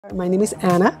My name is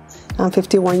Anna. I'm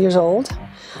 51 years old.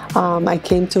 I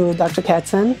came to Dr.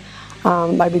 Katzen.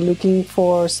 I've been looking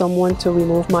for someone to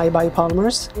remove my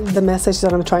biopolymers. The message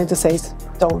that I'm trying to say is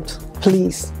don't,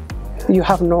 please. You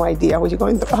have no idea what you're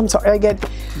going through. I'm sorry,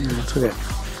 It's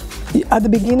okay. At the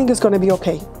beginning it's going to be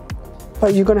okay,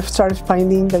 but you're going to start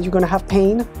finding that you're going to have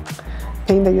pain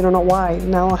that you don't know why.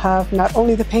 Now I have not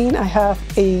only the pain, I have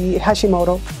a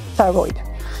Hashimoto thyroid,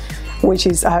 which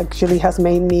is actually has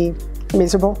made me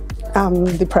miserable. I'm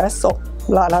depressed, so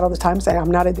a lot of the times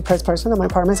I'm not a depressed person. I'm a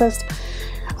pharmacist.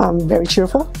 I'm very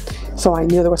cheerful, so I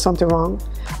knew there was something wrong.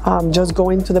 Just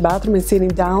going to the bathroom and sitting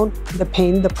down, the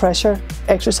pain, the pressure,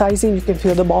 exercising, you can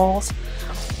feel the balls.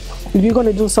 If you're going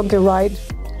to do something right,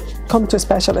 come to a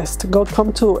specialist.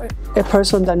 Come to a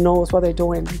person that knows what they're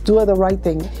doing. Do the right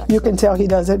thing. You can tell he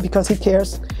does it because he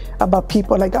cares about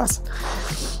people like us.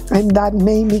 And that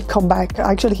made me come back.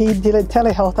 Actually, he did a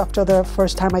telehealth after the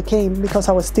first time I came because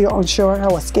I was still unsure. I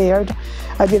was scared.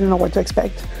 I didn't know what to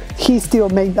expect. He still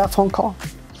made that phone call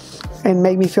and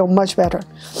made me feel much better.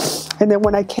 And then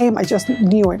when I came, I just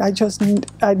knew it.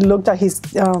 I looked at his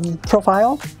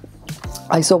profile.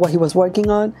 I saw what he was working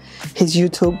on. His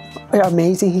YouTube,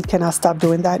 amazing. He cannot stop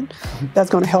doing that. That's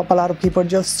going to help a lot of people.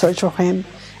 Just search for him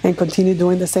and continue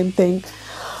doing the same thing.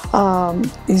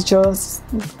 It's just,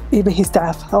 even his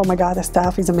staff. Oh my God, the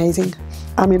staff is amazing.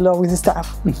 I'm in love with his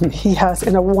staff. He has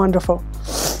a wonderful,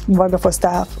 wonderful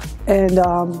staff. And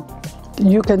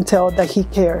you can tell that he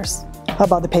cares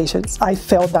about the patients. I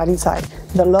felt that inside.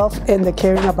 The love and the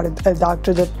caring about a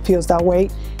doctor that feels that way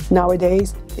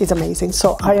nowadays is amazing.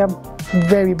 So I am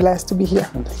very blessed to be here.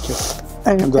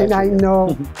 Thank you. And I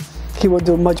know he will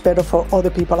do much better for other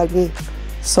people like me.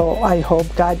 So I hope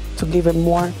God to give him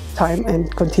more time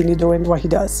and continue doing what he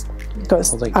does,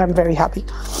 because I'm very happy.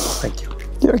 Thank you.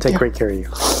 Thank Take you. great care of you.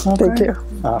 Thank you.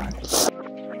 All right.